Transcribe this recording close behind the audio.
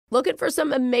Looking for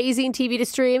some amazing TV to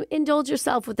stream? Indulge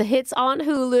yourself with the hits on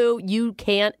Hulu you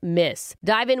can't miss.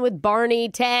 Dive in with Barney,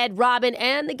 Ted, Robin,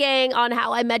 and the gang on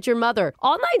How I Met Your Mother.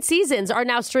 All 9 seasons are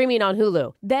now streaming on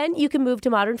Hulu. Then you can move to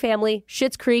Modern Family,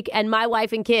 Schitt's Creek, and My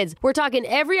Wife and Kids. We're talking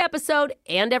every episode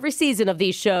and every season of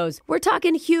these shows. We're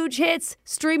talking huge hits,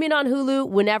 streaming on Hulu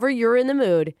whenever you're in the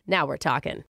mood. Now we're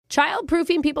talking.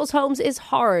 Child-proofing people's homes is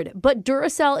hard, but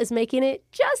Duracell is making it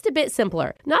just a bit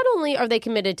simpler. Not only are they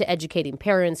committed to educating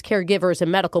parents, caregivers,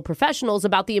 and medical professionals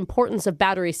about the importance of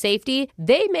battery safety,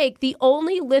 they make the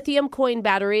only lithium coin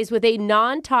batteries with a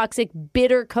non-toxic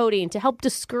bitter coating to help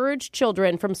discourage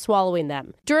children from swallowing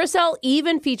them. Duracell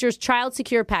even features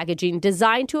child-secure packaging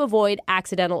designed to avoid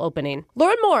accidental opening.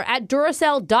 Learn more at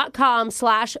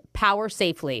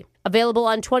Duracell.com/powersafely. Available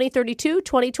on 2032,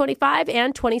 2025,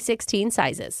 and 2016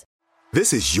 sizes.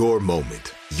 This is your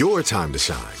moment, your time to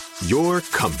shine, your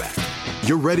comeback.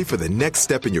 You're ready for the next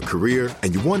step in your career,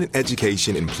 and you want an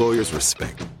education employers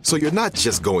respect. So you're not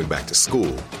just going back to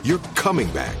school, you're coming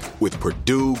back with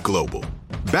Purdue Global.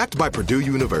 Backed by Purdue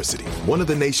University, one of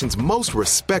the nation's most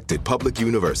respected public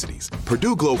universities,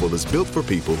 Purdue Global is built for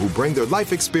people who bring their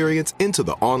life experience into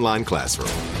the online classroom.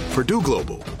 Purdue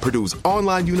Global, Purdue's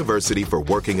online university for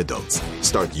working adults.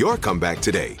 Start your comeback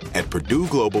today at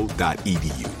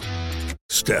purdueglobal.edu.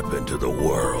 Step into the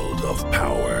world of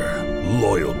power,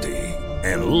 loyalty,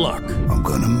 and luck. I'm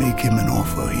gonna make him an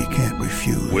offer he can't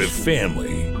refuse. With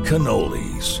family,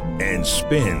 cannolis, and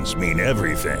spins mean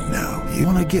everything. Now, you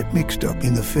wanna get mixed up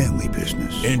in the family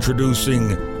business. Introducing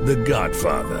The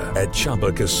Godfather at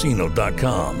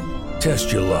ChumbaCasino.com.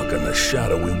 Test your luck in the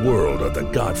shadowy world of The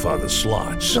Godfather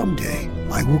slot. Someday,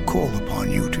 I will call upon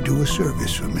you to do a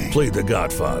service for me. Play The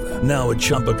Godfather now at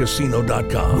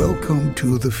ChumbaCasino.com. Welcome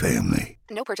to the family.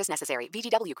 No purchase necessary.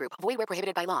 VGW Group. Void where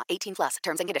prohibited by law. 18+.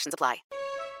 Terms and conditions apply.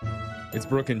 It's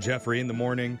Brooke and Jeffrey in the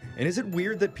morning. And is it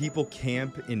weird that people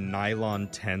camp in nylon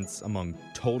tents among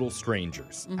total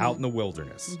strangers out in the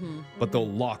wilderness, but they'll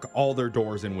lock all their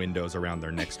doors and windows around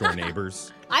their next door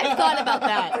neighbors? I've thought about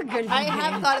that.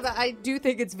 I do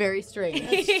think it's very strange.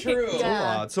 It's true.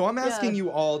 Yeah. So I'm asking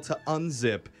you all to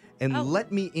unzip and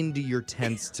let me into your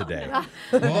tents today.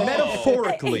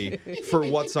 Metaphorically, for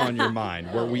what's on your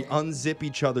mind, where we unzip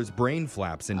each other's brain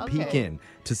flaps and peek in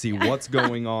to see what's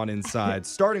going on inside.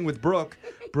 Starting with Brooke.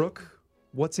 Brooke,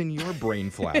 what's in your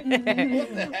brain flap? What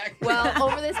the heck? Well,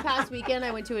 over this past weekend, I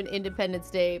went to an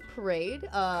Independence Day parade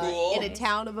Cool. in a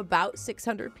town of about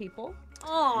 600 people.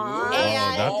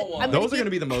 Aww. And Those are going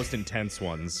to be the most intense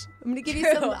ones. I'm going to give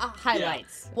you some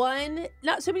highlights. One,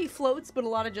 not so many floats, but a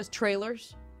lot of just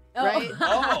trailers. Right?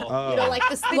 Oh. You know, like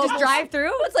the They just drive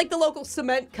through? It's like the local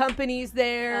cement companies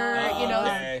there. You know,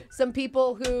 okay. some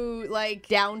people who like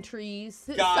down trees,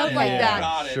 Got stuff it. like that.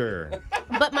 Got it. Sure.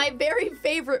 But my very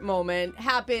favorite moment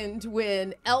happened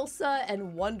when Elsa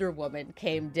and Wonder Woman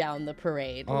came down the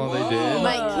parade. Oh, they did?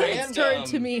 My kids Random. turned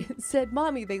to me and said,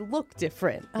 "Mommy, they look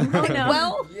different." I'm like,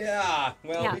 well, Yeah.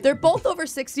 Well, they're both over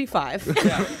 65.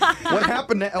 What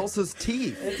happened to Elsa's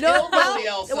teeth? Hillbilly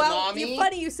Elsa, well, Mommy.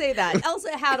 funny you say that.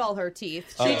 Elsa had all her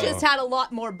teeth. She just had a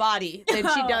lot more body than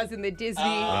she does in the Disney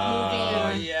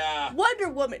Oh, movie. yeah. Wonder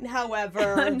Woman,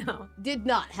 however, No. did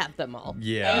not have them all.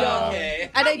 Yeah. Okay.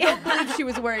 And I don't believe she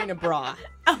was wearing a bra.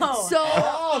 Oh. So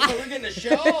So we're getting a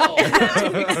show.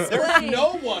 There's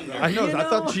no wonder. I know. I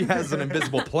thought she has an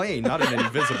invisible plane, not an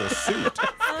invisible suit.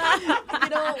 you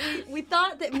know, we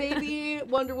thought that maybe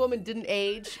Wonder Woman didn't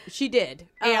age. She did.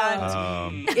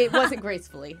 And it wasn't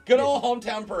gracefully. Good old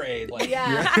hometown parade. Like,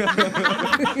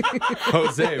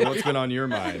 Jose, what's been on your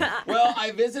mind? Well,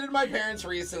 I visited my parents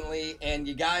recently, and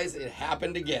you guys, it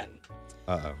happened again.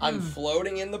 Uh-oh. I'm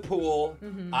floating in the pool,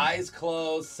 eyes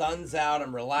closed, sun's out,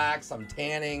 I'm relaxed, I'm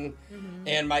tanning,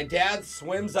 and my dad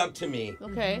swims up to me,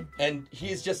 Okay. and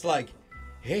he's just like,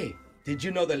 "Hey, did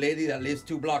you know the lady that lives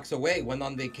 2 blocks away went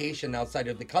on vacation outside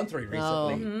of the country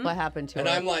recently?" What happened to And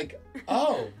her? I'm like,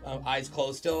 "Oh," eyes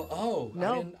closed still. "Oh,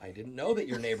 No. I didn't know that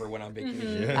your neighbor went on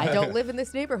vacation." I don't live in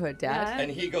this neighborhood, Dad.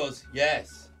 And he goes,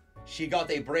 "Yes, she got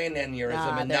a brain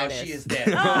aneurysm and there now it she is. is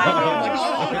dead." I'm like,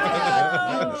 "Oh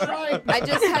God, I'm trying." I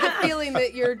just had a feeling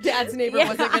that your dad's neighbor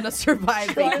wasn't going to survive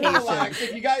Trying to vacation. relax.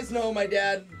 If you guys know, my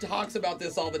dad talks about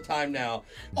this all the time now.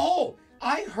 Oh,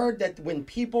 I heard that when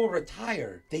people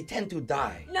retire, they tend to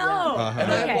die. No.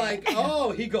 And I'm like,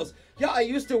 oh, he goes, yeah, I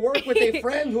used to work with a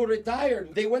friend who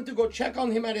retired. They went to go check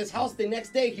on him at his house. The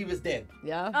next day, he was dead.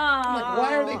 Yeah. I'm like,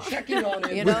 why are they checking on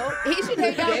him? You know, he should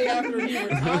The hang day out. after he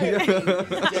retired,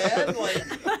 he's dead?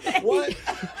 Like, what?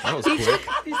 That was quick.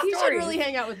 He should really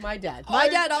hang out with my dad. My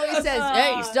dad always says,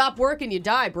 "Hey, you stop working, you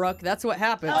die, Brooke. That's what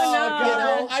happens." You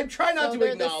know, I'm trying not So to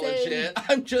they're the acknowledge same. it.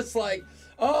 I'm just like,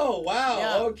 Oh, wow.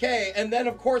 Yeah. Okay. And then,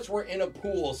 of course, we're in a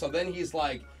pool. So then he's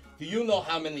like, do you know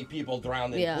how many people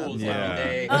drown in pools every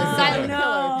day? Silent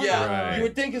killer. Yeah. Right. You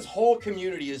would think his whole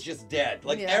community is just dead.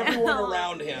 Like, everyone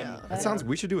around him. That sounds.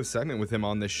 We should do a segment with him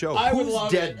on this show. I would Who's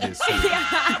love dead it. this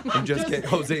week? And just get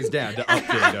Jose's dad to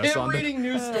update us Him on reading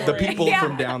news stories. the people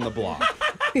from down the block.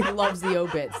 He loves the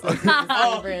obits. That's his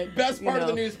favorite, Best part you of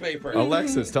the know. newspaper.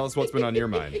 Alexis, tell us what's been on your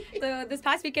mind. So this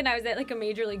past weekend, I was at like a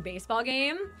Major League Baseball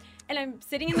game, and I'm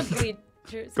sitting in the bleachers.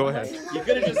 Go ahead. You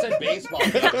could have just said baseball.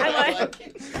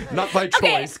 Not by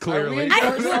choice, clearly.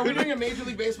 Are we doing a Major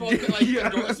League Baseball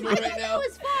endorsement right now?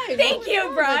 It's fine. Thank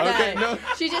you, Brad. Okay, no.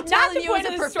 She's just Not telling the you point it's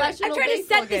of a the story. professional I'm trying to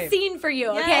baseball set the game. scene for you,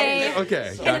 okay?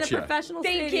 Okay, In a gotcha. professional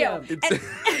Thank stadium. you.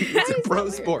 It's pro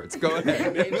sports. Go ahead.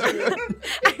 I'm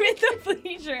in the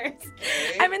bleachers.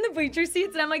 I'm in the bleacher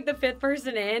seats, and I'm like the fifth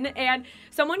person in, and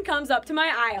someone comes up to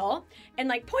my aisle and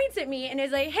like points at me and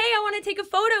is like, "Hey, I want to take a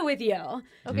photo with you."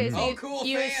 Okay, so you, cool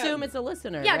you fan. assume it's a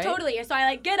listener, Yeah, right? totally. So I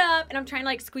like get up and I'm trying to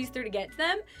like squeeze through to get to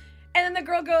them, and then the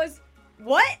girl goes,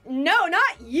 "What? No,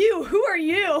 not you. Who are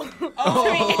you?"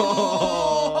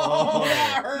 Oh,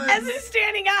 that hurts. As I'm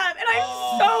standing up, and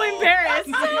I'm so embarrassed.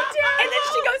 And then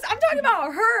she goes, "I'm talking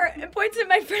about her," and points at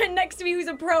my friend next to me who's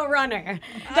a pro runner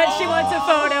that she wants a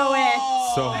photo with.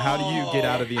 So how do you get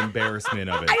out of the embarrassment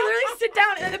of it? I literally sit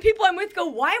down, and then the people I'm with go,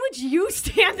 "Why would you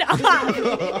stand up?" And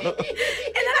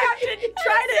then I have to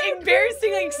try to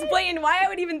embarrassingly explain why I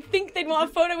would even think they'd want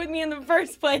a photo with me in the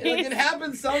first place. Like, it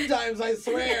happens sometimes, I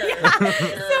swear.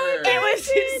 It was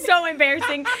just so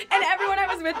embarrassing, and everyone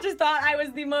I was with just thought I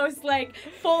was the most like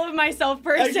full of myself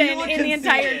Like, person you look in the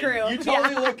entire conceited. crew. You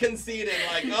totally look conceited,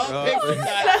 like, picture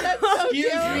that.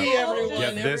 Excuse me, everyone.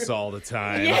 Get this all the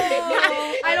time.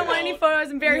 I don't want any photos.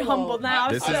 I'm very humbled now.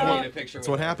 This so. is I need a picture That's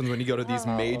with what her. happens when you go to these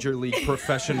major league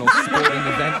professional sporting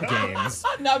event games.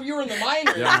 Now, if you were in the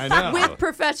minors. Yeah, I know. With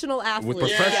professional athletes.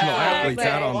 With professional Yeah, athletes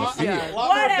out on the Lot- field. a lot more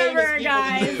Whatever, famous people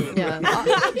guys. than you.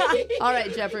 Yeah. All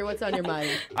right, Jeffrey, what's on your mind?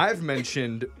 I've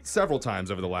mentioned several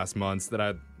times over the last months that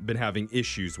I've been having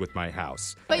issues with my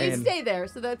house. But you And- stay there,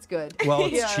 so that's good. Well,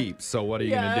 it's Yeah. cheap, so what are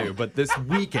you going to do? But this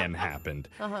weekend happened.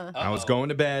 I was going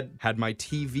to bed, had my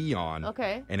TV on.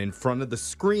 Okay. And in front of the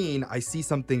screen, I see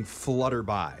something flutter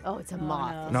by. Oh, it's a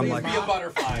moth. And I'm Please like, be a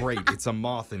butterfly. great, it's a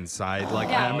moth inside. Like,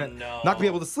 Yeah. I'm Oh, not no. going to be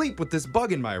able to sleep with this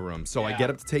bug in my room. So I Yeah. get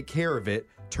up to take care of it,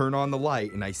 turn on the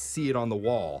light, and I see it on the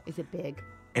wall. Is it big?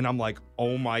 And I'm like,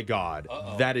 oh my God,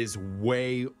 that is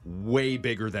way, way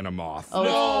bigger than a moth. Oh,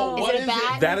 No, is what it a is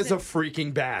bat? That is a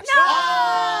freaking bat.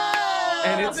 Oh,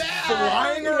 And it's that-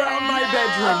 flying around my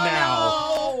bedroom now. Oh,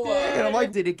 And I'm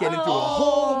like, did it get into a oh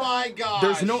hole? my gosh.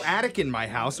 There's no attic in my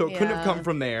house, so it couldn't have Yeah. come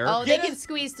from there. Oh, they Get can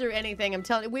squeeze through anything. I'm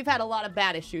telling you, we've had a lot of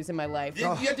bat issues in my life. You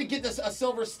have to get a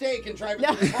silver steak and drive it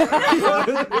to the car.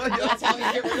 That's how you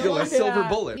get rid You're of a it. silver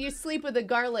bullet. You sleep with a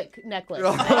garlic necklace.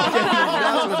 Okay,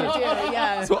 That's what you do,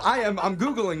 yeah. So I'm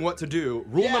Googling what to do.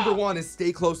 Rule Yeah. number 1 is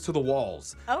stay close to the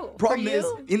walls. Oh, Problem for is,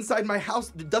 you? inside my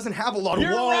house, it doesn't have a lot of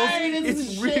You're walls. right, it's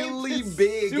It's shaped- really it's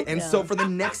big. super- And so for the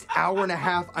next hour and a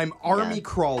half, I'm army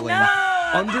crawling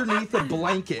underneath a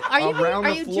blanket Are you- around are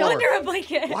the you floor. under a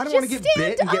blanket. Well, I don't want to Just get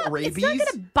bit stand and get up. rabies. It's not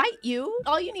gonna bite you.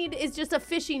 All you need is just a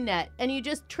fishing net, and you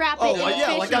just trap it Oh, in like, a yeah,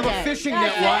 fishing like I'm a net. fishing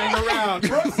net lying around.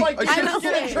 Brooke's like, I you should- just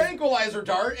get a tranquilizer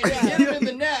dart and hit him in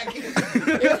the neck.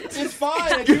 It's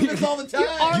fine. I do this all the time.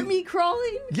 Army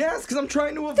crawling? Yes, because I'm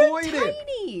trying to avoid it.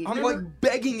 Tiny. I'm like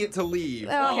begging it to leave.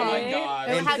 Oh my Okay. god.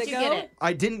 And how'd you get it?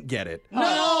 I didn't get it.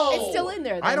 No. It's still in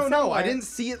there. Then, I don't know. I somewhere. didn't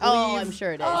see it leave. Oh, I'm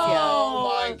sure it is.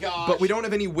 Oh my gosh. But we don't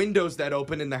have any windows that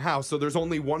open in the house, so there's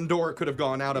only one door it could have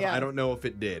gone out of. Yeah. I don't know if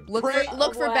it did. Yeah. Look Pray- for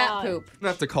look for Wow. bat poop. I'm gonna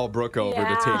have to call Brooke over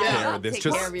to take Yeah. care of this. Take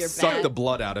Just care of your suck bat. the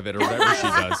blood out of it or whatever she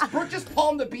does. Brooke just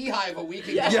palmed the beehive a week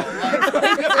ago. Like,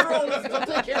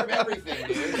 take care of everything,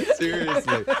 dude.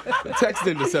 Seriously. Text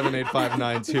into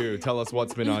 78592. Tell us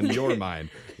what's been on your mind.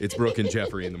 It's Brooke and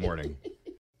Jeffrey in the morning.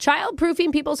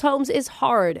 Child-proofing people's homes is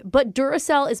hard, but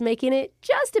Duracell is making it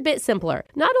just a bit simpler.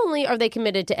 Not only are they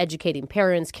committed to educating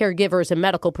parents, caregivers, and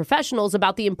medical professionals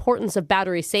about the importance of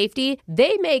battery safety,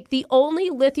 they make the only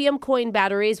lithium coin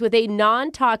batteries with a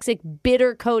non-toxic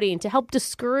bitter coating to help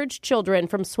discourage children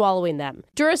from swallowing them.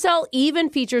 Duracell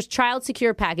even features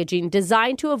child-secure packaging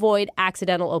designed to avoid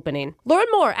accidental opening. Learn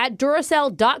more at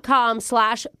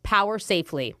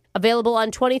Duracell.com/powersafely. Available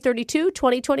on 2032,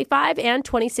 2025, and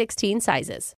 2016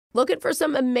 sizes. Looking for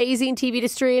some amazing TV to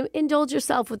stream? Indulge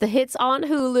yourself with the hits on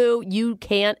Hulu you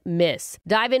can't miss.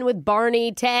 Dive in with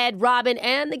Barney, Ted, Robin,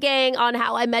 and the gang on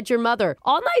How I Met Your Mother.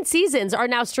 All 9 seasons are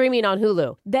now streaming on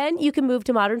Hulu. Then you can move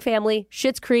to Modern Family,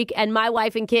 Schitt's Creek, and My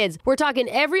Wife and Kids. We're talking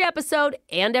every episode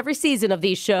and every season of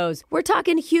these shows. We're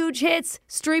talking huge hits,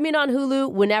 streaming on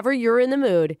Hulu whenever you're in the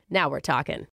mood. Now we're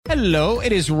talking. Hello,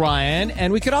 it is Ryan,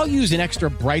 and we could all use an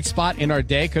extra bright spot in our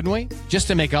day, couldn't we? Just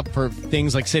to make up for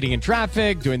things like sitting in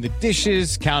traffic, doing the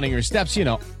dishes, counting your steps,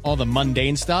 all the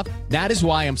mundane stuff. That is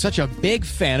why I'm such a big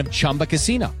fan of Chumba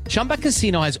Casino. Chumba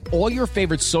Casino has all your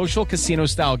favorite social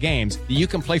casino-style games that you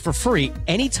can play for free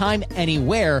anytime,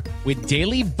 anywhere with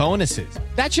daily bonuses.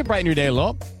 That should brighten your day a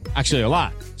little. Actually, a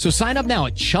lot. So sign up now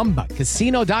at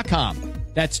ChumbaCasino.com.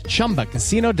 That's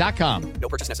ChumbaCasino.com. No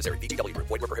purchase necessary. VGW Group.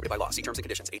 Void where prohibited by law. See terms and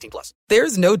conditions. 18+.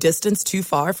 There's no distance too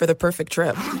far for the perfect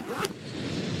trip.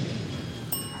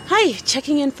 Hi,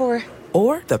 checking in for...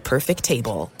 Or the perfect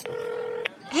table.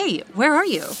 Hey, where are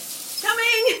you?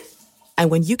 Coming!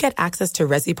 And when you get access to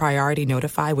Resi Priority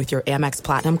Notify with your Amex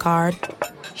Platinum card...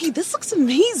 Hey, this looks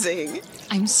amazing.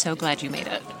 I'm so glad you made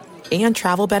it. And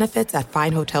travel benefits at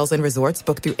fine hotels and resorts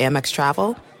booked through Amex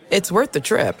Travel, it's worth the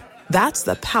trip. That's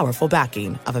the powerful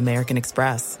backing of American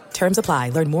Express. Terms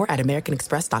apply. Learn more at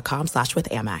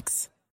americanexpress.com/withAmex.